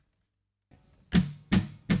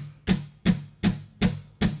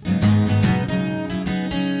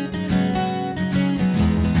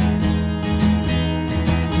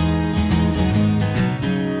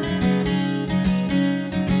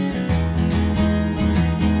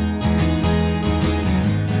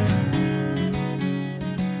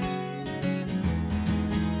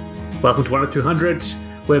Welcome to 10200.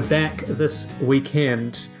 We're back this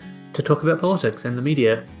weekend to talk about politics and the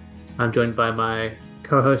media. I'm joined by my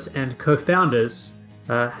co-hosts and co-founders.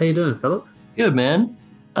 How you doing, Philip? Good, man.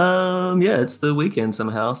 Yeah, it's the weekend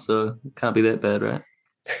somehow, so it can't be that bad, right?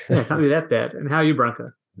 Yeah, can't be that bad. And how are you,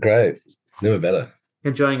 Branko? Great. Never better.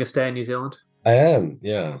 Enjoying your stay in New Zealand? I am,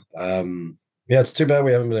 yeah. It's too bad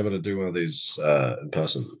we haven't been able to do one of these in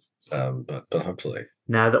person, but hopefully.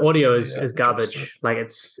 No, the audio is garbage. Like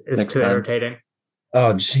it's too irritating.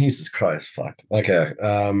 Oh, Jesus Christ, fuck. Okay.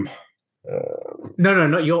 No,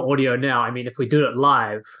 not your audio now. I mean, if we do it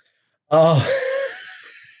live. Oh.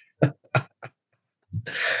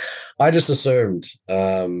 I just assumed.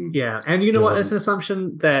 Yeah, and you know what? It's an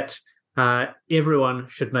assumption that everyone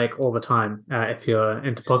should make all the time if you're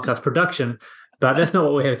into podcast production, but that's not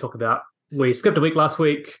what we're here to talk about. We skipped a week last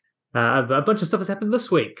week. A bunch of stuff has happened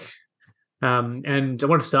this week. And I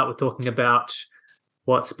want to start with talking about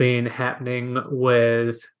what's been happening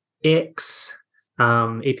with X,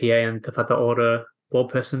 EPA and Te Whatu Ora board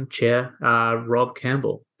person, chair, Rob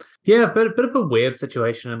Campbell. Yeah, bit of a weird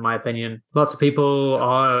situation, in my opinion. Lots of people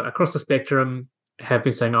are across the spectrum have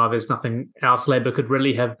been saying, there's nothing else Labour could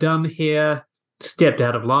really have done here, stepped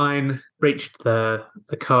out of line, breached the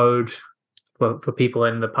code for people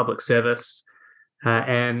in the public service,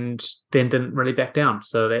 and then didn't really back down.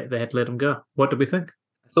 So they had to let him go. What did we think?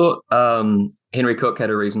 I thought Henry Cook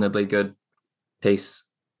had a reasonably good piece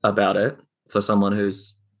about it for someone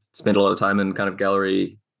who's spent a lot of time in kind of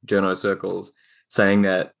gallery journo circles, saying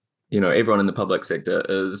that, everyone in the public sector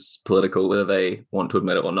is political, whether they want to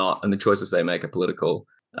admit it or not, and the choices they make are political.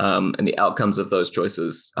 And the outcomes of those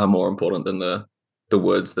choices are more important than the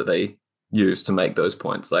words that they use to make those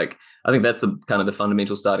points. Like, I think that's the kind of the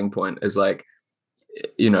fundamental starting point is like,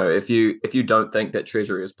 if you don't think that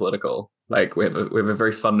Treasury is political, like we have a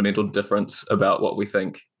very fundamental difference about what we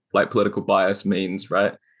think like political bias means,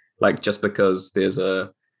 right? Like just because there's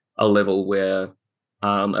a level where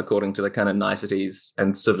according to the kind of niceties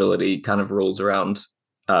and civility kind of rules around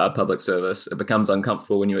public service, it becomes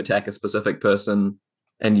uncomfortable when you attack a specific person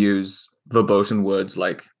and use verboten words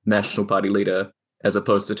like National Party leader, as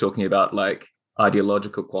opposed to talking about like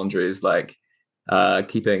ideological quandaries like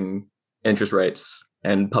keeping interest rates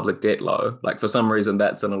and public debt low. Like for some reason,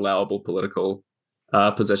 that's an allowable political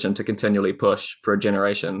position to continually push for a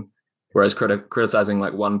generation, whereas criticizing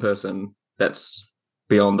like one person, that's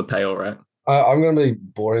beyond the pale, right? I'm going to be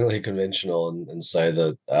boringly conventional and say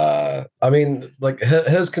that,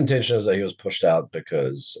 his contention is that he was pushed out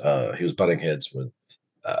because he was butting heads with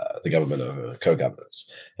the government over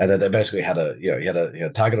co-governance, and that they basically had he had a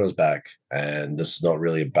target on his back, and this is not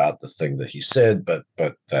really about the thing that he said, but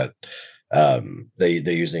that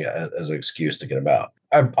they're using it as an excuse to get him out.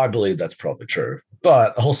 I believe that's probably true,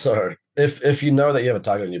 but also if you know that you have a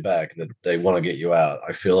target on your back and that they want to get you out,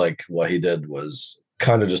 I feel like what he did was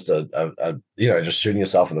kind of just just shooting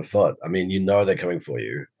yourself in the foot. I mean, they're coming for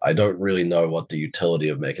you. I don't really know what the utility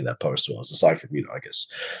of making that post was, aside from, I guess,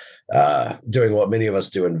 doing what many of us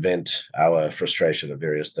do and vent our frustration at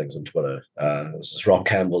various things on Twitter. This is Rob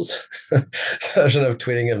Campbell's version of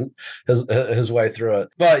tweeting him his way through it.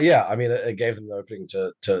 But yeah, I mean, it gave them the opening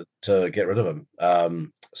to get rid of him.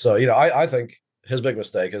 I think his big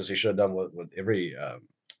mistake is he should have done what every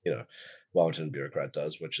Wellington bureaucrat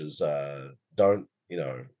does, which is don't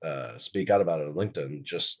speak out about it on LinkedIn.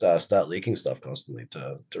 Just start leaking stuff constantly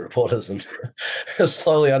to reporters and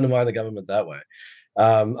slowly undermine the government that way.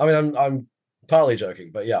 I'm partly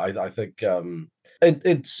joking, but yeah, I think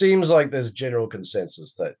it seems like there's general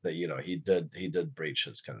consensus that he did breach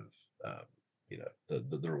his kind of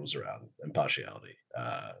the rules around impartiality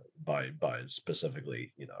by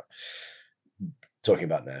specifically talking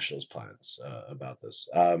about Nationals' plans about this.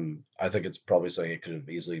 I think it's probably something it could have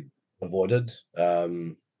easily avoided.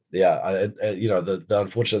 The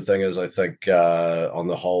unfortunate thing is, I think on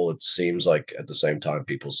the whole, it seems like at the same time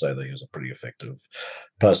people say that he was a pretty effective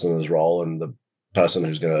person in his role, and the person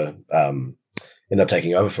who's going to end up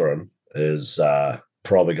taking over for him is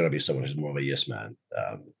probably going to be someone who's more of a yes man,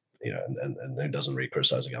 and who doesn't really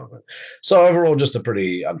criticize the government. So overall, just a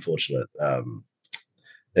pretty unfortunate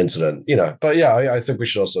incident, But yeah, I think we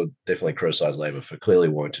should also definitely criticize Labour for clearly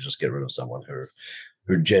wanting to just get rid of someone who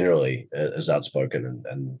generally is outspoken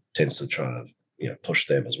and tends to try to push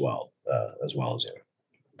them as well as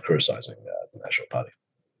criticizing the National Party.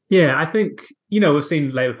 Yeah, I think we've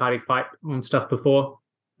seen Labour Party fight on stuff before.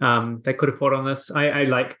 They could have fought on this. I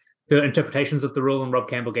like the interpretations of the rule, and Rob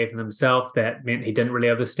Campbell gave them himself that meant he didn't really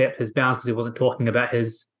overstep his bounds because he wasn't talking about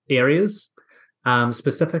his areas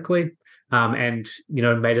specifically, and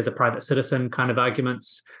made as a private citizen kind of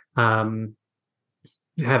arguments.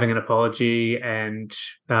 having an apology, and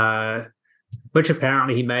which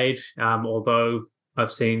apparently he made, although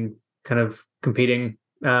I've seen kind of competing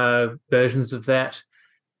versions of that.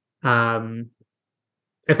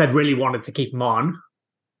 If they'd really wanted to keep him on,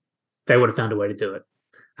 they would have found a way to do it.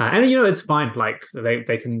 And it's fine. Like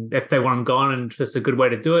they can, if they want him gone, and this is a good way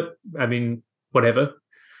to do it. I mean, whatever.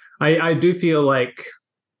 I do feel like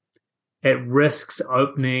it risks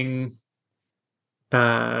opening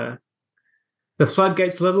the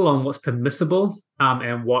floodgates a little on what's permissible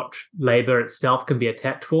and what Labour itself can be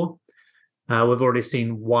attacked for. We've already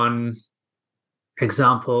seen one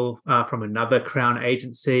example from another Crown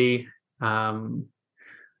agency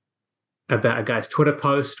about a guy's Twitter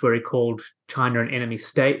post where he called China an enemy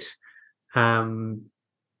state.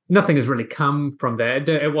 Nothing has really come from that.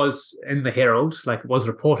 It was in the Herald, like it was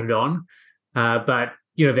reported on, but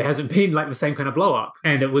there hasn't been like the same kind of blow up,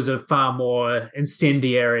 and it was a far more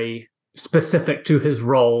incendiary, specific to his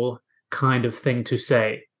role kind of thing to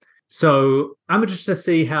say. So I'm interested to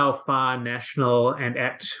see how far National and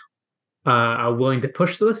ACT are willing to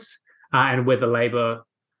push this, and whether Labour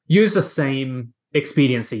use the same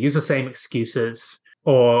expediency, use the same excuses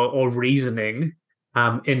or reasoning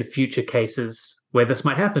in future cases where this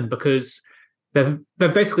might happen, because they've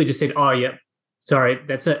basically just said, oh, yeah, sorry,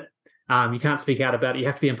 that's it. You can't speak out about it. You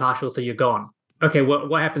have to be impartial, so you're gone. Okay,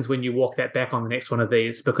 what happens when you walk that back on the next one of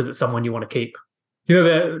these because it's someone you want to keep?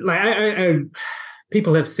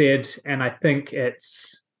 People have said, and I think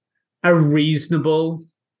it's a reasonable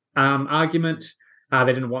argument. They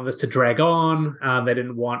didn't want this to drag on. They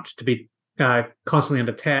didn't want to be constantly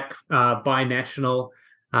under attack by National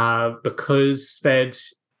because they'd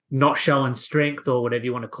not shown strength, or whatever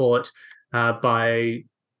you want to call it, by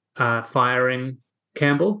firing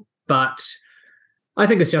Campbell. But I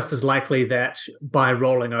think it's just as likely that by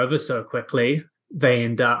rolling over so quickly, they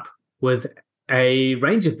end up with a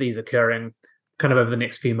range of these occurring kind of over the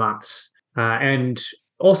next few months. And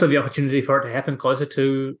also the opportunity for it to happen closer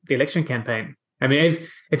to the election campaign. I mean,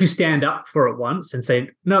 if you stand up for it once and say,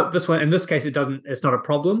 no, this one, in this case, it's not a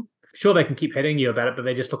problem. Sure, they can keep hitting you about it, but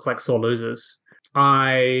they just look like sore losers.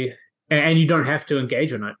 And you don't have to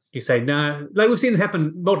engage in it. You say, no, like we've seen this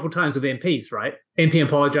happen multiple times with MPs, right? MP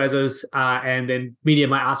apologizes, and then media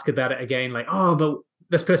might ask about it again, like, oh, but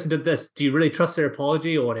this person did this. Do you really trust their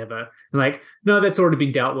apology or whatever? And like, no, that's already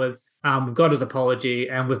been dealt with. We've got his apology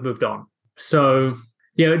and we've moved on. So,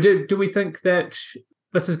 do we think that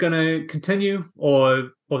this is going to continue, or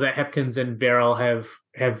that Hipkins and Beryl have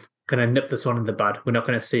kind of nipped this one in the bud? We're not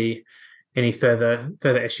going to see any further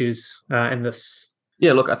issues in this.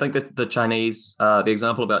 Yeah, look, I think that the Chinese, the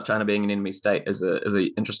example about China being an enemy state is an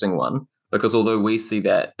interesting one, because although we see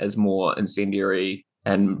that as more incendiary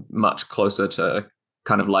and much closer to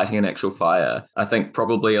kind of lighting an actual fire, I think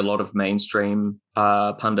probably a lot of mainstream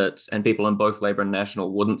pundits and people in both Labour and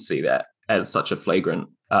National wouldn't see that as such a flagrant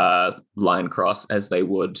line cross as they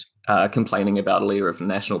would complaining about a leader of the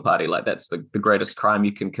National Party. Like, that's the greatest crime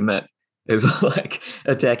you can commit, is like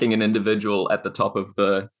attacking an individual at the top of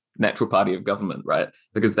the natural party of government, right?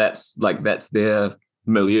 Because that's their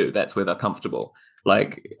milieu. That's where they're comfortable.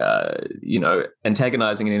 Like,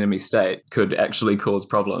 antagonizing an enemy state could actually cause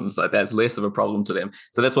problems. Like, that's less of a problem to them.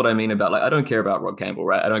 So that's what I mean about, like, I don't care about Rod Campbell,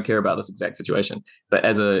 right? I don't care about this exact situation. But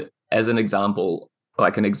as an example,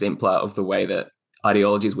 like an exemplar of the way that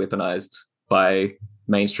ideology is weaponized by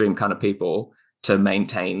mainstream kind of people to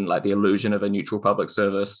maintain like the illusion of a neutral public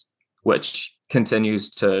service, which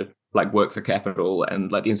continues to like work for capital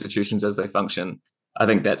and like the institutions as they function. I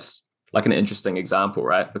think that's like an interesting example,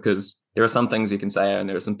 right? Because there are some things you can say and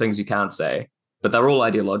there are some things you can't say, but they're all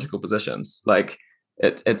ideological positions. Like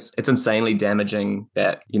it's insanely damaging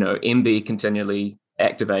that, MB continually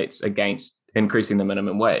activates against increasing the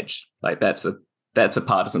minimum wage. Like that's a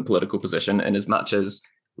partisan political position. And as much as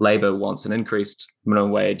Labour wants an increased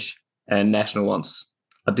minimum wage and National wants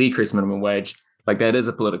a decreased minimum wage, like that is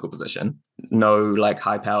a political position. No like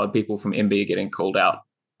high-powered people from MB are getting called out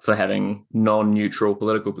for having non-neutral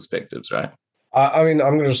political perspectives, right? I mean,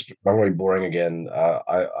 I'm going to be boring again.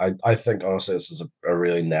 I think honestly this is a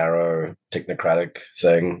really narrow technocratic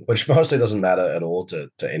thing, which mostly doesn't matter at all to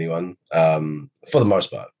anyone. For the most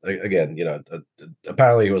part, again,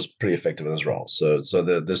 apparently he was pretty effective in his role, so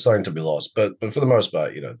there's something to be lost. But for the most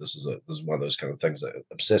part, this is one of those kind of things that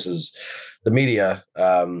obsesses the media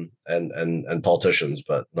and politicians,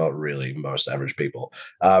 but not really most average people.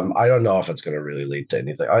 I don't know if it's going to really lead to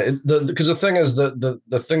anything. Because the thing is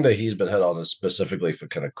the thing that he's been hit on is specifically for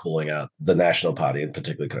kind of calling out the National Party in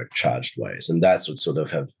particularly kind of charged ways, and that's what sort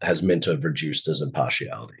of has meant to have of reduced his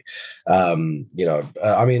impartiality. I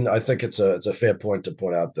mean, I think it's a fair point to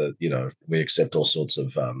point out that we accept all sorts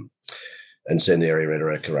of incendiary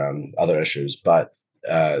rhetoric around other issues, but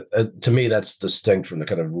to me, that's distinct from the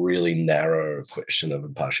kind of really narrow question of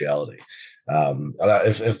impartiality.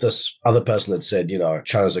 If this other person had said,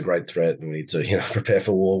 China's a great threat and we need to, prepare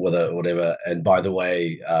for war with it or whatever, and by the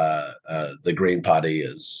way, the Green Party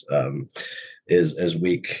is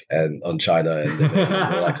weak and on China, and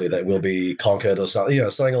more likely that will be conquered or something,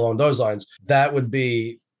 something along those lines, that would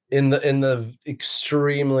be in the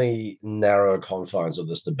extremely narrow confines of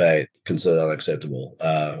this debate considered unacceptable.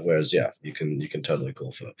 Whereas, you can totally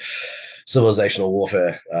call for civilizational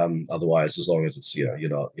warfare. Otherwise, as long as it's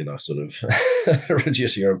you're not sort of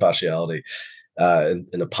reducing your impartiality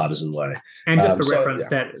in a partisan way. And just for reference,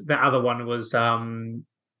 that the other one was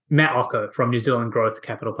Matt Ocko from New Zealand Growth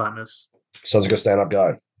Capital Partners. Sounds like a stand-up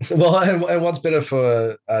guy. Well, and what's better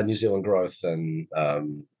for New Zealand growth than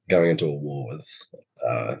going into a war with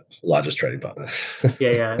largest trading partners?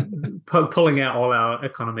 Pulling out all our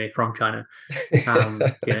economy from China.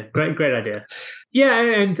 Great idea. Yeah,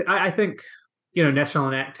 and I think National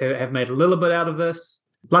and ACT have made a little bit out of this.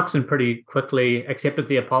 Luxon pretty quickly accepted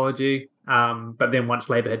the apology, but then once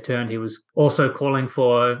Labor had turned, he was also calling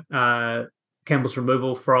for Campbell's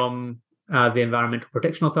removal from the Environmental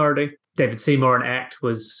Protection Authority. David Seymour and ACT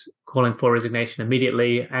was calling for resignation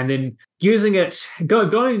immediately, and then using it,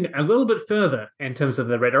 going a little bit further in terms of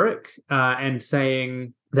the rhetoric, and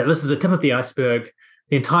saying that this is a tip of the iceberg.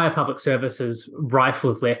 The entire public service is rife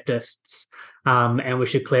with leftists, and we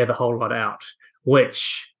should clear the whole lot out,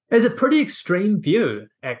 which is a pretty extreme view,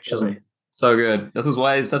 actually. So good. This is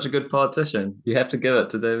why he's such a good politician. You have to give it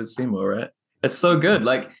to David Seymour, right? It's so good.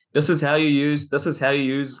 Like, this is how you use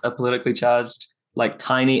a politically charged, like,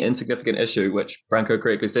 tiny, insignificant issue, which Branko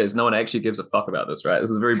correctly says, no one actually gives a fuck about this, right? This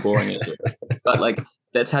is a very boring issue. But, like,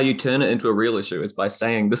 that's how you turn it into a real issue, is by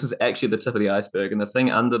saying this is actually the tip of the iceberg, and the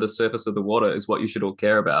thing under the surface of the water is what you should all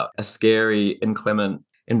care about. A scary, inclement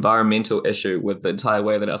environmental issue with the entire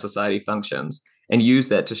way that our society functions, and use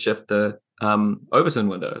that to shift the Overton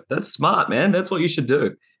window. That's smart, man. That's what you should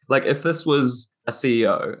do. Like, if this was a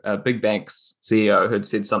CEO, a big bank's CEO, who'd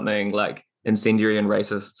said something like incendiary and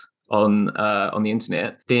racist on the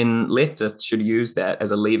internet, then leftists should use that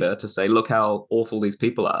as a lever to say, look how awful these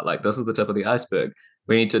people are. Like, this is the tip of the iceberg.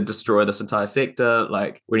 We need to destroy this entire sector.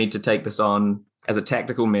 Like, we need to take this on as a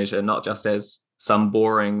tactical measure, not just as some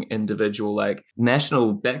boring individual. Like,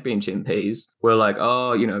 national backbench MPs were like,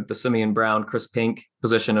 the Simeon Brown, Chris Pink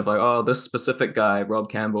position of like, this specific guy, Rob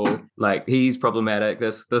Campbell, like, he's problematic.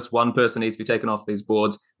 This one person needs to be taken off these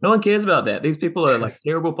boards. No one cares about that. These people are like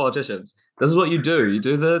terrible politicians. This is what you do. You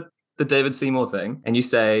do the David Seymour thing, and you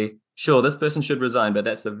say, sure, this person should resign, but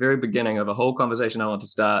that's the very beginning of a whole conversation I want to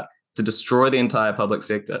start to destroy the entire public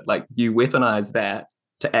sector. Like, you weaponize that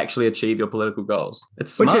to actually achieve your political goals.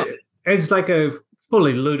 It's smart. It's like a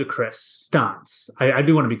fully ludicrous stance. I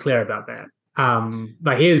do want to be clear about that.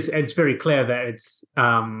 But it's very clear that it's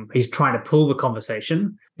he's trying to pull the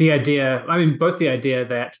conversation. The idea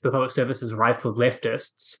that the public service is rife with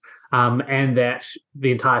leftists, and that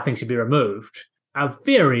the entire thing should be removed, are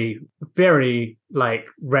very, very, like,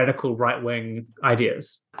 radical right-wing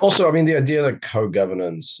ideas. Also, I mean, the idea that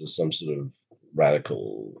co-governance is some sort of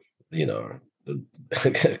radical, the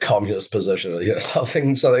communist position,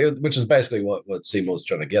 something, which is basically what Seymour's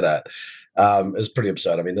trying to get at, is pretty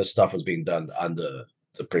absurd. I mean, this stuff was being done under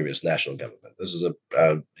the previous national government. This is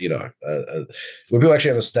when people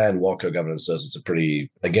actually understand what co-governance is, it's a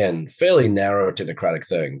pretty, again, fairly narrow technocratic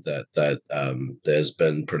thing that there's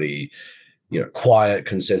been pretty quiet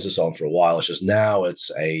consensus on for a while. It's just now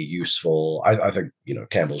it's a useful, I think,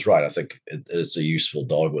 Campbell's right. I think it's a useful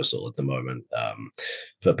dog whistle at the moment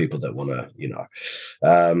for people that want to,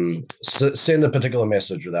 send a particular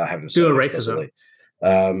message without having to do a racism.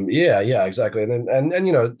 Yeah, exactly.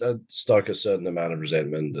 And stoke a certain amount of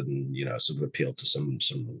resentment and, sort of appeal to some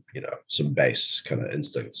base kind of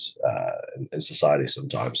instincts in society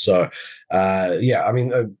sometimes. So, I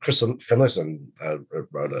mean, Chris Finlayson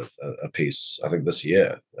wrote a piece, I think this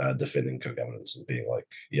year, defending co-governance and being like,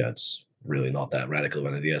 it's really not that radical of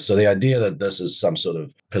an idea. So the idea that this is some sort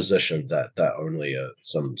of position that only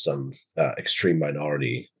some extreme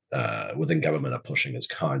minority within government are pushing is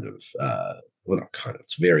kind of,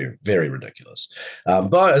 it's very, very ridiculous.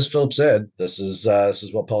 But as Philip said, this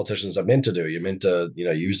is what politicians are meant to do. You're meant to,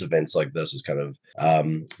 use events like this as kind of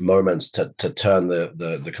moments to turn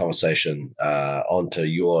the conversation onto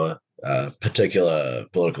your particular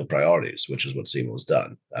political priorities, which is what Seymour's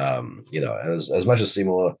done. As much as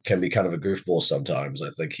Seymour can be kind of a goofball sometimes, I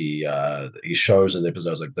think he shows in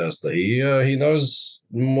episodes like this that he knows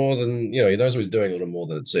more than he knows what he's doing a little more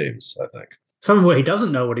than it seems. I think. Something where he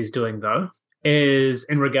doesn't know what he's doing, though, is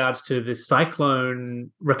in regards to the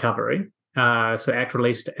cyclone recovery. So ACT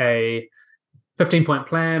released a 15-point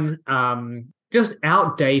plan, just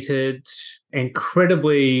outdated,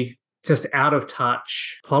 incredibly just out of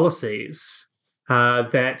touch policies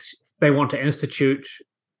that they want to institute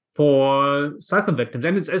for cyclone victims.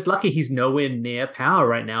 And it's lucky he's nowhere near power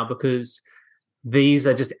right now, because these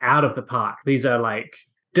are just out of the park. These are like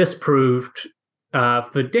disproved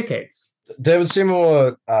for decades. David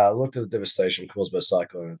Seymour looked at the devastation caused by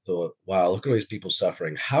cyclone and thought, wow, look at all these people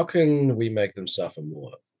suffering. How can we make them suffer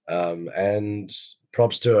more? And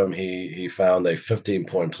props to him, he found a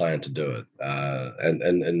 15-point plan to do it, and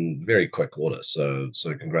in very quick order. So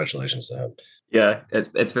congratulations to him. Yeah,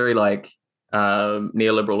 it's very like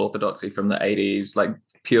neoliberal orthodoxy from the 80s, like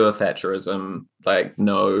pure Thatcherism, like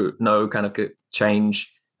no kind of change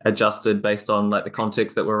adjusted based on like the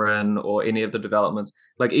context that we're in or any of the developments.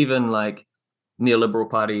 Like even like neoliberal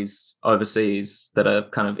parties overseas that are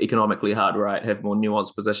kind of economically hard right have more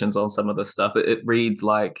nuanced positions on some of this stuff. It reads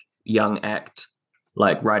like young ACT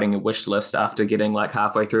like writing a wish list after getting like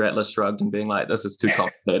halfway through Atlas Shrugged and being like, this is too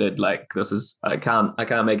complicated. Like this is I can't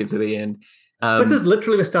make it to the end. This is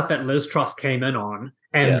literally the stuff that Liz Truss came in on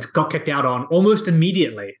and got kicked out on almost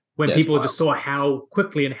immediately when people just saw how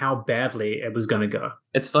quickly and how badly it was going to go.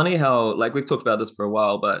 It's funny how, like, we've talked about this for a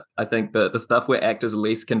while, but I think that the stuff where ACT is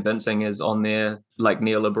least convincing is on their, like,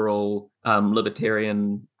 neoliberal,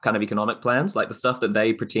 libertarian kind of economic plans, like the stuff that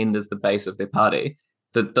they pretend is the base of their party.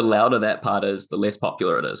 The louder that part is, the less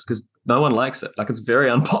popular it is, because no one likes it. Like, it's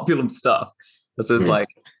very unpopular stuff. This is like,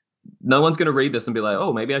 no one's going to read this and be like,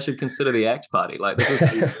 oh, maybe I should consider the ACT party. Like, this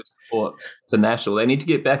is support to National. They need to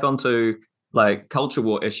get back onto like culture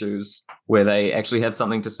war issues where they actually have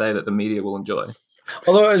something to say that the media will enjoy.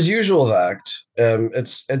 Although, as usual with ACT,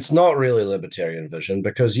 it's not really libertarian vision,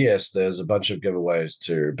 because yes, there's a bunch of giveaways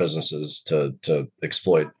to businesses to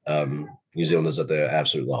exploit New Zealanders at their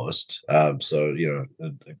absolute lowest. So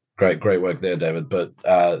great work there, David. But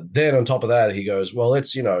then on top of that, he goes, well,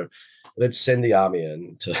 let's send the army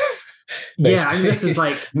in to and this is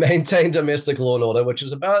like maintain domestic law and order, which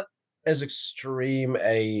is about as extreme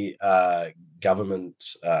a government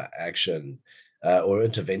action or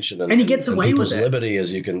intervention in, and he gets in away people's with it. liberty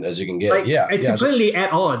as you can get. Like, it's completely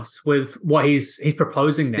at odds with what he's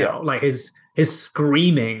proposing now. Yeah. Like his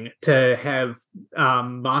screaming to have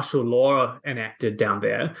martial law enacted down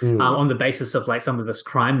there on the basis of like some of this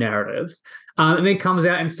crime narrative, and then comes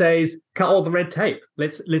out and says, cut all the red tape.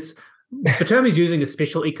 Let's the term he's using is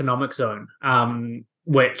special economic zone,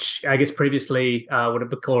 which I guess previously would have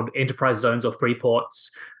been called enterprise zones or free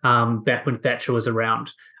ports back when Thatcher was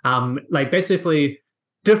around. Like basically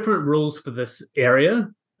different rules for this area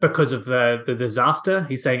because of the disaster.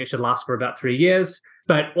 He's saying it should last for about 3 years,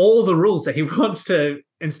 but all the rules that he wants to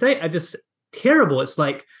instate are just terrible. It's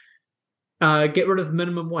like get rid of the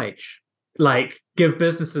minimum wage, like give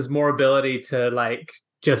businesses more ability to like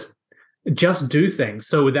just do things.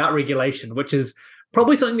 So without regulation, which is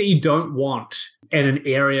probably something that you don't want in an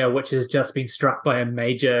area which has just been struck by a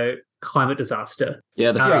major climate disaster. Yeah,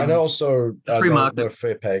 and also the free market, no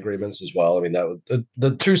fair pay agreements as well. I mean, that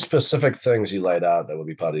the two specific things you laid out that would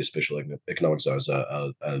be part of your special economic zones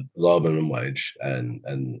are low minimum wage and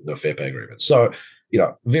no fair pay agreements. So,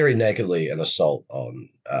 very nakedly an assault on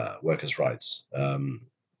workers' rights.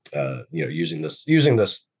 Using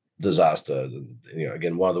this disaster,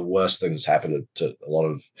 again, one of the worst things that's happened to a lot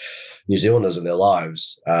of New Zealanders in their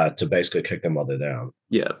lives, to basically kick them while they're down.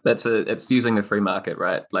 Yeah, it's using the free market,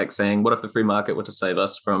 right? Like saying, what if the free market were to save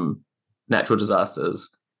us from natural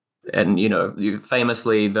disasters? And,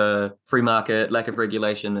 famously, the free market, lack of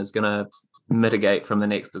regulation is going to mitigate from the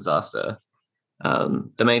next disaster.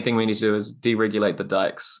 The main thing we need to do is deregulate the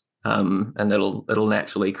dikes, and it'll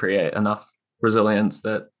naturally create enough resilience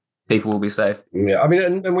that people will be safe. Yeah, I mean,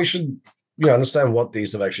 and we should understand what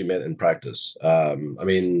these have actually meant in practice. They've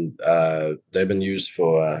been used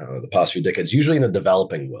for the past few decades, usually in the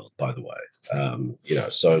developing world, by the way.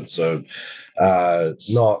 So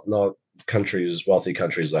not countries, wealthy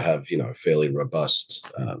countries that have fairly robust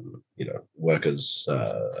workers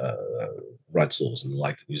rights laws and the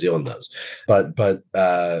like that New Zealand does, but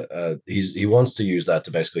he wants to use that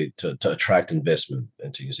to basically to attract investment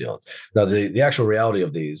into New Zealand. Now the actual reality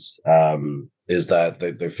of these is that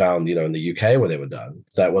they found in the UK where they were done,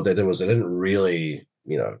 that what they did was they didn't really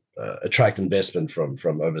attract investment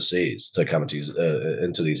from overseas to come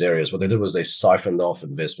into these areas. What they did was they siphoned off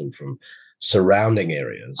investment from surrounding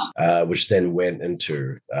areas, which then went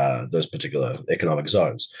into those particular economic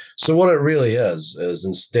zones. So what it really is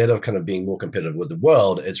instead of kind of being more competitive with the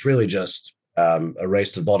world, it's really just a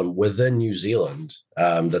race to the bottom within New Zealand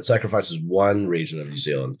that sacrifices one region of New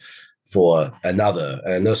Zealand for another.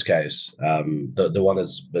 And in this case, the one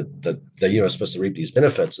that's that is supposed to reap these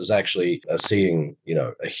benefits is actually seeing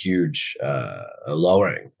a huge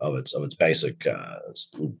lowering of its basic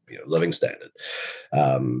living standard.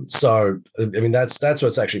 So I mean that's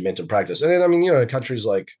what's actually meant in practice. And then I mean in countries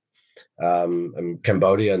like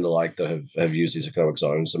Cambodia and the like that have used these economic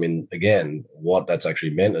zones. I mean, again, what that's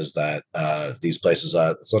actually meant is that these places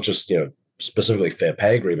it's not just specifically fair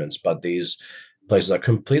pay agreements, but these places are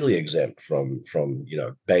completely exempt from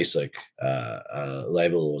basic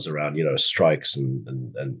labor laws around strikes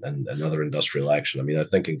and other industrial action. I mean, I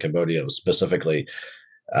think in Cambodia it was specifically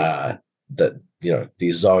that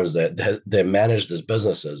these zones that they're managed as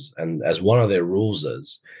businesses, and as one of their rules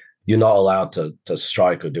is you're not allowed to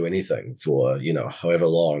strike or do anything for however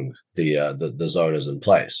long the zone is in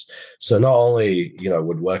place. So not only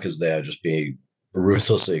would workers there just be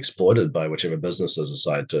ruthlessly exploited by whichever businesses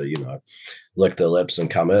decide to lick their lips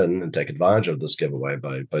and come in and take advantage of this giveaway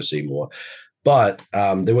by Seymour, but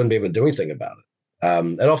they wouldn't be able to do anything about it.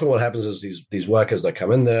 And often what happens is these workers that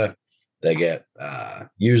come in there, they get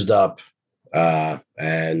used up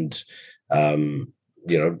and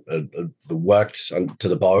worked to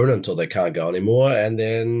the bone until they can't go anymore, and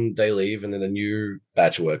then they leave, and then a new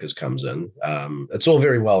batch of workers comes in. It's all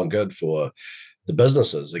very well and good for the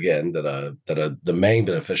businesses, again, that are the main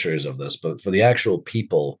beneficiaries of this, but for the actual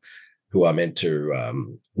people who are meant to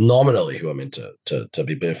nominally who are meant to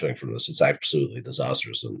be benefiting from this, it's absolutely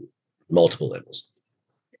disastrous on multiple levels.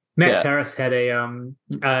 Max Harris had a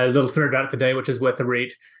little thread about it today, which is worth a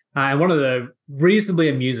read. And one of the reasonably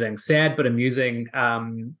amusing, sad but amusing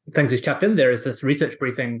things he's chucked in there is this research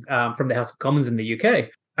briefing from the House of Commons in the UK.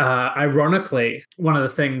 Ironically, one of the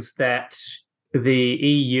things that the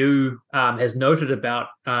EU has noted about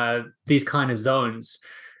these kind of zones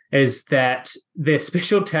is that their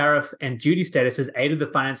special tariff and duty status has aided the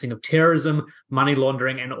financing of terrorism, money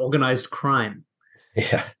laundering, and organized crime.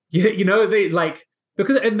 Yeah. They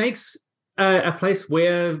because it makes a place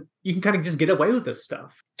where you can kind of just get away with this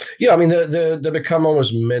stuff. Yeah, I mean, they become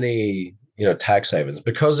almost many, tax havens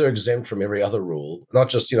because they're exempt from every other rule, not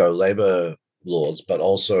just, labor laws, but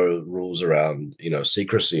also rules around,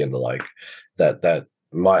 secrecy and the like that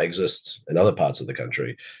might exist in other parts of the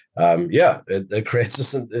country. It creates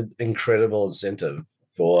this incredible incentive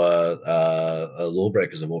for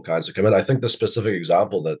lawbreakers of all kinds to come in. I think the specific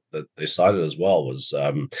example that they cited as well was,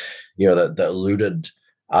 that looted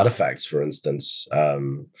artifacts, for instance,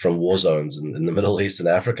 from war zones in the Middle East and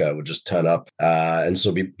Africa would just turn up and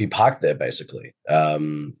so be parked there basically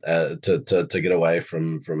to get away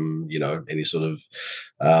from any sort of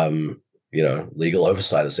legal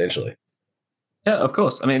oversight essentially. Yeah, of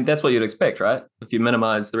course. I mean, that's what you'd expect, right? If you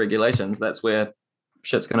minimize the regulations, that's where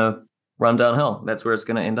shit's going to run downhill. That's where it's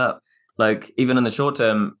going to end up. Like, even in the short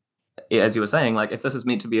term, as you were saying, like if this is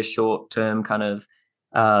meant to be a short term kind of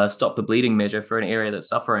stop the bleeding measure for an area that's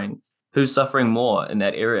suffering, who's suffering more in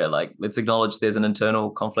that area? Like, let's acknowledge there's an internal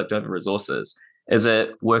conflict over resources. Is it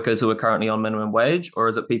workers who are currently on minimum wage, or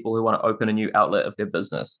is it people who want to open a new outlet of their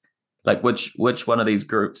business? Like, which one of these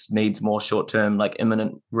groups needs more short-term, like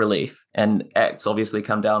imminent relief? And acts obviously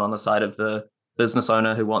come down on the side of the business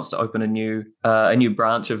owner who wants to open a new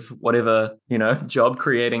branch of whatever, job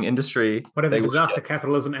creating industry, whatever disaster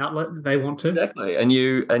capitalism outlet they want to. Exactly. A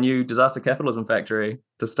new disaster capitalism factory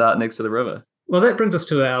to start next to the river. Well, that brings us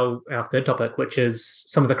to our third topic, which is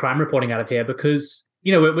some of the crime reporting out of here, because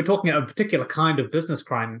we're talking about a particular kind of business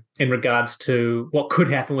crime in regards to what could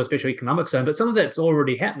happen with special economic zone, but some of that's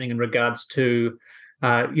already happening in regards to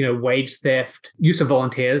wage theft, use of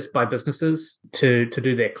volunteers by businesses to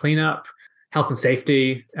do their cleanup, health and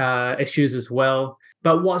safety issues as well.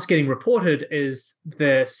 But what's getting reported is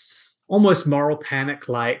this almost moral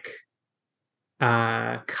panic-like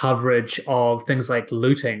coverage of things like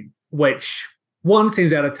looting, which one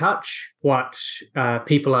seems out of touch what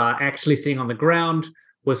people are actually seeing on the ground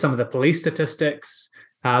with some of the police statistics.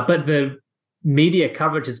 But the media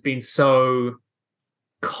coverage has been so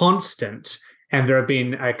constant, and there have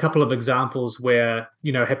been a couple of examples where,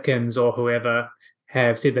 Hipkins or whoever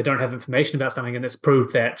have said they don't have information about something, and it's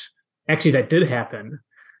proved that actually that did happen,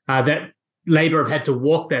 that Labour have had to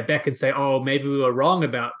walk that back and say, oh, maybe we were wrong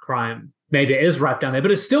about crime. Maybe it is rife down there, but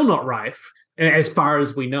it's still not rife as far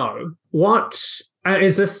as we know. What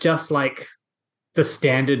is this just like the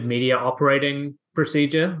standard media operating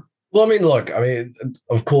procedure? Well, I mean, look, I mean,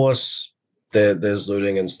 of course, there's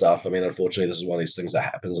looting and stuff. I mean, unfortunately, this is one of these things that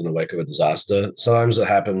happens in the wake of a disaster. Sometimes it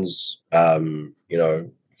happens,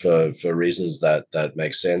 for reasons that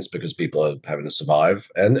make sense because people are having to survive,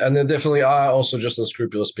 and there definitely are also just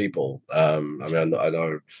unscrupulous people. I mean, I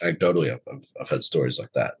know anecdotally I've heard stories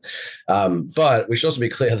like that, but we should also be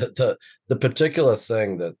clear that the particular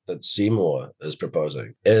thing that Seymour is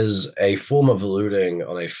proposing is a form of looting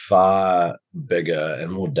on a far bigger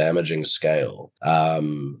and more damaging scale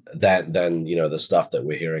than the stuff that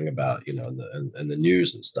we're hearing about in the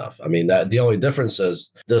news and stuff. I mean, the only difference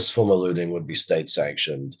is this form of looting would be state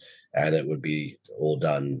sanctioned and it would be all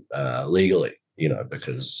done legally.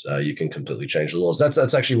 Because you can completely change the laws.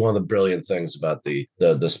 That's actually one of the brilliant things about the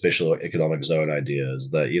special economic zone idea is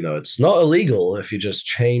that it's not illegal if you just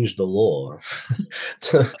change the law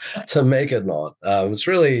to make it not. It's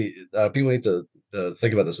really people need to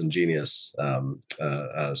think about this ingenious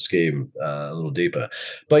scheme a little deeper.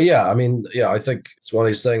 But yeah, I mean, I think it's one of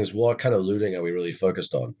these things. What kind of looting are we really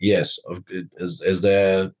focused on? Yes, is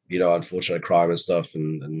there unfortunate crime and stuff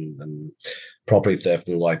and property theft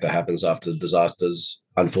and like that happens after disasters?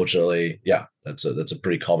 Unfortunately, yeah, that's a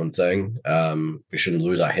pretty common thing. We shouldn't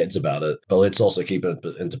lose our heads about it, but let's also keep it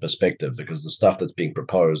into perspective because the stuff that's being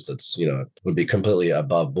proposed that's would be completely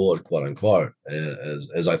above board, quote unquote,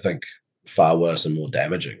 is I think far worse and more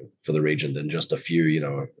damaging for the region than just a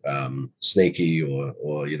few sneaky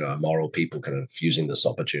or immoral people kind of using this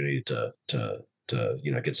opportunity to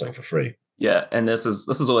get something for free. Yeah, and this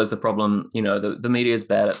is always the problem. The media is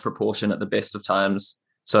bad at proportion at the best of times.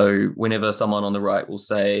 So whenever someone on the right will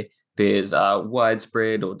say there's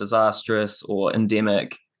widespread or disastrous or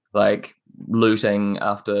endemic like looting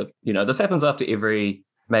after, this happens after every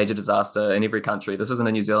major disaster in every country. This isn't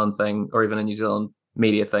a New Zealand thing or even a New Zealand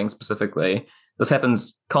media thing specifically. This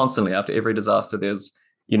happens constantly after every disaster. There's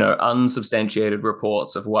unsubstantiated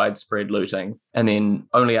reports of widespread looting, and then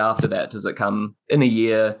only after that does it come in a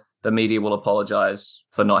year. The media will apologize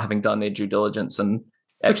for not having done their due diligence and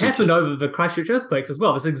which happened over the Christchurch earthquakes as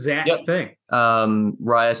well. This exact thing.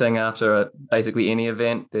 Rioting after basically any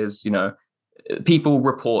event. There's people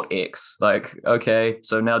report X. Like, okay,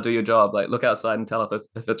 so now do your job. Like, look outside and tell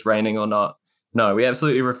if it's raining or not. No, we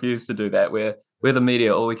absolutely refuse to do that. We're the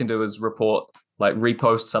media. All we can do is report, like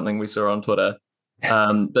repost something we saw on Twitter.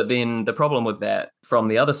 But then the problem with that from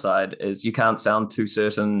the other side is you can't sound too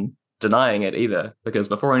certain denying it either, because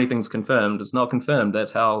before anything's confirmed, it's not confirmed.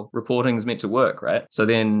 That's how reporting is meant to work, right? So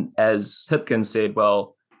then, as Hipkins said,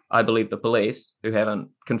 well, I believe the police who haven't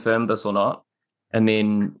confirmed this or not. And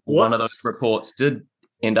then one of those reports did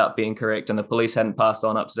end up being correct and the police hadn't passed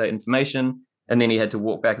on up-to-date information. And then he had to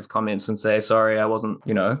walk back his comments and say, sorry, I wasn't,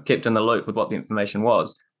 kept in the loop with what the information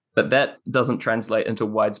was. But that doesn't translate into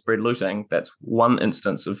widespread looting. That's one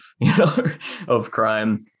instance of, of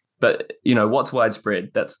crime. But, what's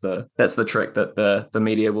widespread? That's the trick that the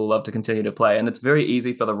media will love to continue to play. And it's very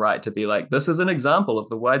easy for the right to be like, this is an example of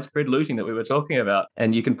the widespread looting that we were talking about.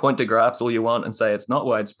 And you can point to graphs all you want and say it's not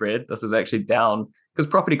widespread. This is actually down. Because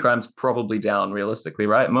property crime's probably down realistically,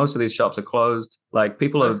 right? Most of these shops are closed. Like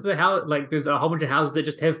people are... there's a whole bunch of houses that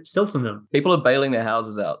just have silt in them. People are bailing their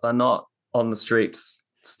houses out. They're not on the streets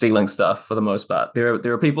stealing stuff for the most part. There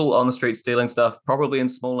are people on the street stealing stuff, probably in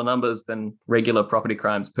smaller numbers than regular property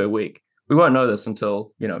crimes per week. We won't know this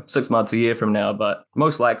until, 6 months, a year from now, but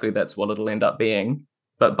most likely that's what it'll end up being.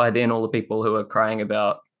 But by then, all the people who are crying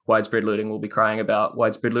about widespread looting will be crying about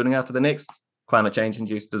widespread looting after the next climate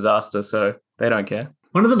change-induced disaster, so they don't care.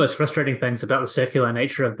 One of the most frustrating things about the circular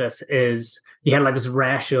nature of this is you had like this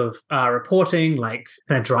rash of reporting, like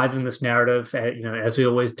kind of driving this narrative, as we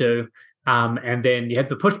always do. And then you had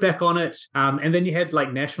the pushback on it. And then you had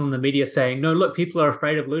like national and the media saying, no, look, people are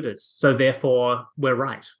afraid of looters. So therefore we're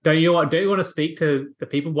right. Do you want to speak to the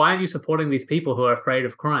people? Why aren't you supporting these people who are afraid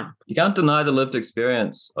of crime? You can't deny the lived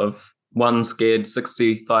experience of one scared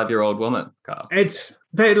 65-year-old woman, Carl.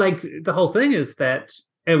 But like the whole thing is that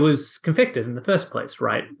it was convicted in the first place,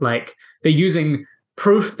 right? Like they're using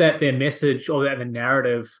proof that their message or that the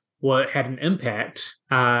narrative had an impact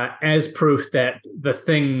as proof that the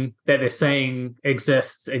thing that they're saying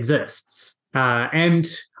exists. And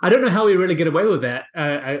I don't know how we really get away with that,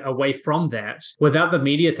 away from that, without the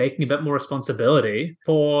media taking a bit more responsibility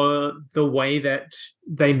for the way that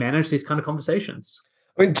they manage these kind of conversations.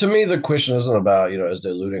 I mean, to me, the question isn't about, is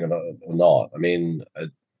there looting or not. I mean,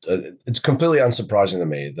 it's completely unsurprising to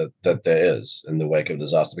me that there is in the wake of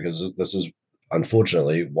disaster, because this is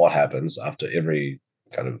unfortunately what happens after every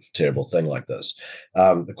kind of terrible thing like this.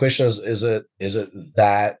 The question is it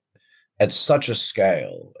that at such a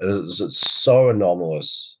scale, it's so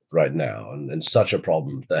anomalous right now, and such a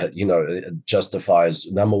problem that it justifies,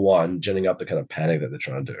 number one, ginning up the kind of panic that they're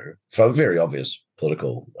trying to do for very obvious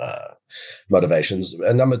political motivations,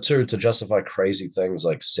 and number two, to justify crazy things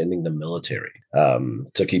like sending the military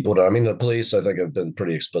to keep order. I mean, the police, I think, have been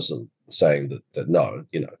pretty explicit saying that no,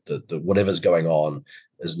 that whatever's going on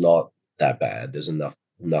is not that bad. There's enough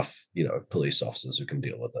police officers who can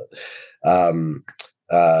deal with it.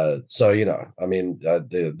 So I mean,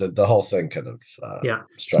 the whole thing kind of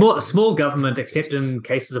small government, except in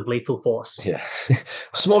cases of lethal force. Yeah,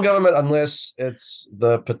 small government, unless it's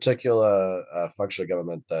the particular function of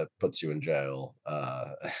government that puts you in jail,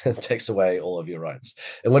 takes away all of your rights.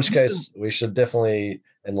 In which case, we should definitely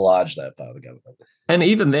enlarge that part of the government. And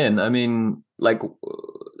even then, I mean, like,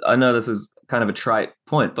 I know this is kind of a trite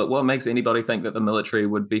point, but what makes anybody think that the military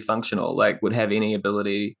would be functional, like would have any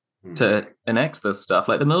ability to enact this stuff?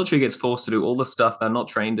 Like, the military gets forced to do all the stuff they're not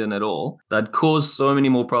trained in at all. That'd cause so many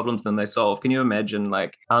more problems than they solve. Can you imagine,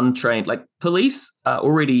 like, untrained, like, police are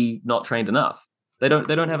already not trained enough. They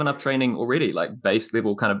don't have enough training already, like base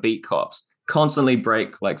level kind of beat cops, constantly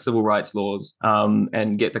break like civil rights laws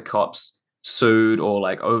and get the cops sued or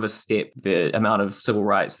like overstep the amount of civil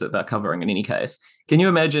rights that they're covering in any case. Can you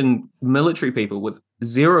imagine military people with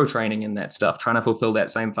zero training in that stuff trying to fulfill that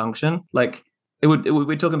same function? Like,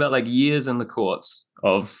 we're talking about like years in the courts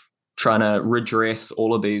of trying to redress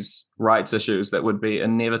all of these rights issues that would be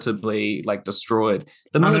inevitably like destroyed.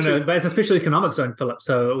 The military... No, but it's a special economic zone, Philip,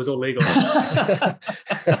 so it was all legal.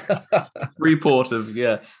 Report of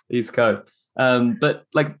East Coast. But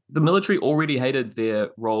like, the military already hated their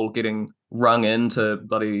role getting rung in to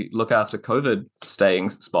bloody look after COVID staying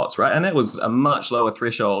spots, right? And that was a much lower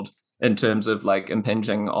threshold in terms of like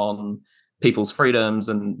impinging on people's freedoms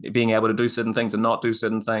and being able to do certain things and not do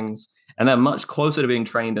certain things. And they're much closer to being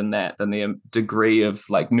trained in that than the degree of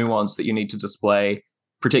like nuance that you need to display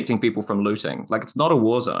protecting people from looting. Like, it's not a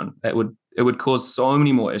war zone. It would cause so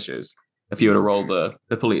many more issues if you were to roll the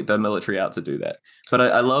military out to do that. But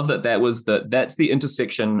I love that's the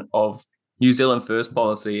intersection of New Zealand First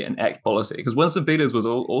policy and ACT policy, because Winston Peters was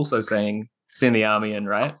also saying send the army in,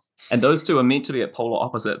 right? And those two are meant to be at polar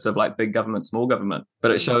opposites of like big government, small government.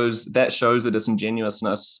 But it shows the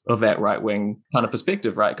disingenuousness of that right wing kind of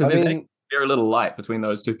perspective, right? Because there's very little light between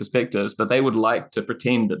those two perspectives, but they would like to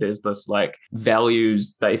pretend that there's this like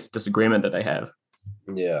values-based disagreement that they have.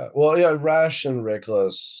 Yeah, well, rash and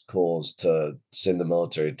reckless calls to send the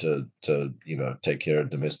military to take care of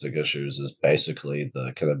domestic issues is basically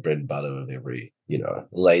the kind of bread and butter of every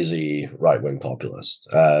lazy right-wing populist,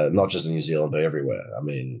 not just in New Zealand but everywhere. I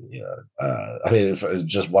mean,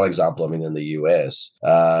 just one example. I mean, in the US,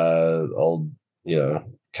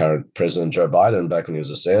 current President Joe Biden, back when he was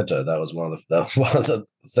a senator, that was one of the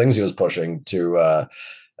things he was pushing to.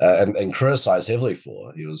 And criticized heavily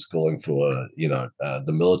for. He was calling for, the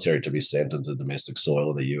military to be sent into domestic soil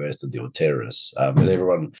in the US to deal with terrorists. And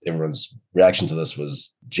everyone's reaction to this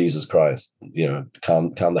was, Jesus Christ,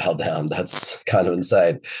 calm the hell down. That's kind of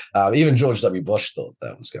insane. Even George W. Bush thought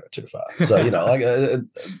that was going too far. So,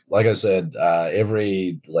 like I said,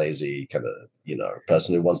 every lazy kind of,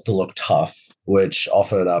 person who wants to look tough, which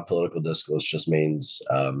often in our political discourse just means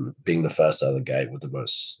being the first out of the gate with the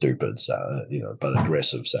most stupid, but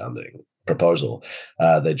aggressive sounding proposal.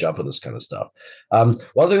 They jump on this kind of stuff.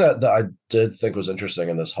 One thing that I did think was interesting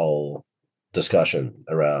in this whole discussion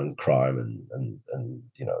around crime and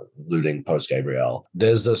looting post Gabrielle,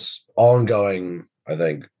 there's this ongoing, I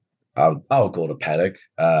think, I'll call it a panic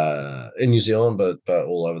in New Zealand, but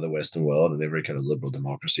all over the Western world and every kind of liberal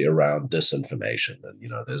democracy around disinformation. And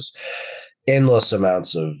there's endless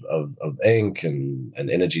amounts of ink and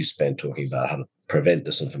energy spent talking about how to prevent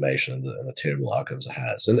disinformation and the terrible outcomes it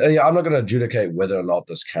has. And I'm not going to adjudicate whether or not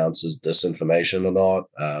this counts as disinformation or not.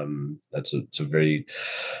 It's a very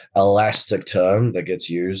elastic term that gets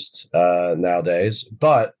used nowadays,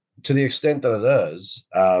 but to the extent that it is,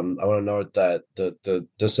 I want to note that the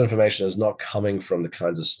disinformation is not coming from the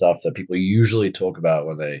kinds of stuff that people usually talk about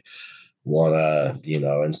when they want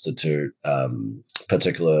to, institute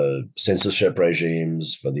particular censorship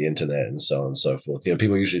regimes for the internet and so on and so forth.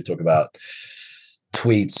 People usually talk about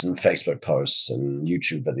tweets and Facebook posts and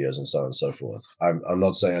YouTube videos and so on and so forth. I'm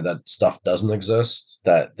not saying that stuff doesn't exist,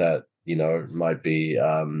 that might be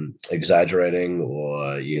exaggerating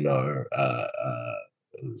or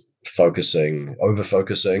over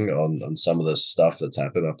focusing on some of the stuff that's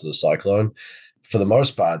happened after the cyclone. For the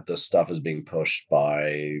most part, this stuff is being pushed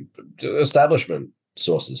by establishment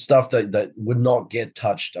sources, stuff that would not get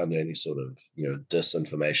touched under any sort of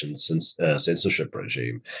disinformation censorship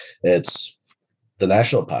regime. It's the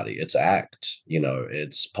National Party, its ACT,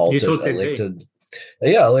 it's News Talk elected,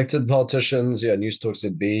 ZB. elected politicians, News Talk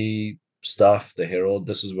ZB stuff, the Herald.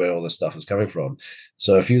 This is where all this stuff is coming from.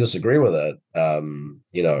 So if you disagree with it, I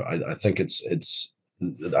think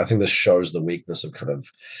I think this shows the weakness of kind of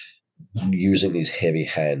using these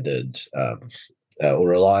heavy-handed or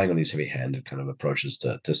relying on these heavy-handed kind of approaches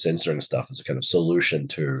to censoring stuff as a kind of solution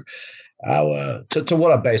to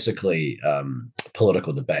what are basically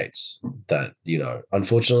political debates that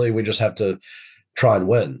unfortunately we just have to try and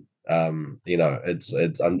win. I'm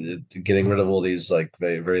getting rid of all these like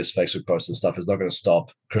various Facebook posts and stuff is not going to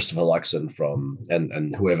stop Christopher Luxon from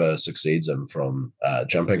and whoever succeeds him from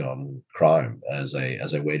jumping on crime as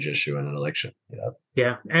a wedge issue in an election.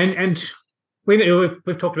 Yeah, and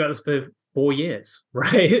we've talked about this for 4 years,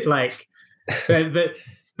 right? Like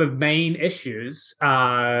the main issues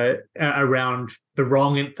around the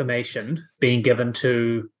wrong information being given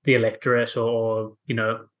to the electorate or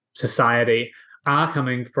society are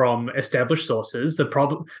coming from established sources.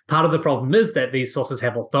 Part of the problem is that these sources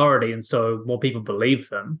have authority, and so more people believe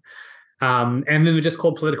them. And then we just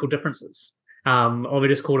call political differences, or we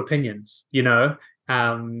just call opinions. Great,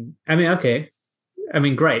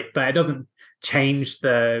 but it doesn't change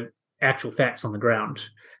the actual facts on the ground.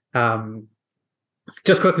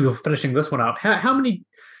 Just quickly, before finishing this one up, how many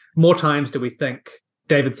more times do we think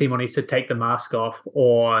David Seymour needs to take the mask off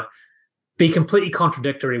or be completely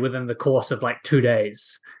contradictory within the course of like 2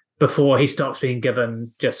 days before he stops being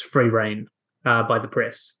given just free reign by the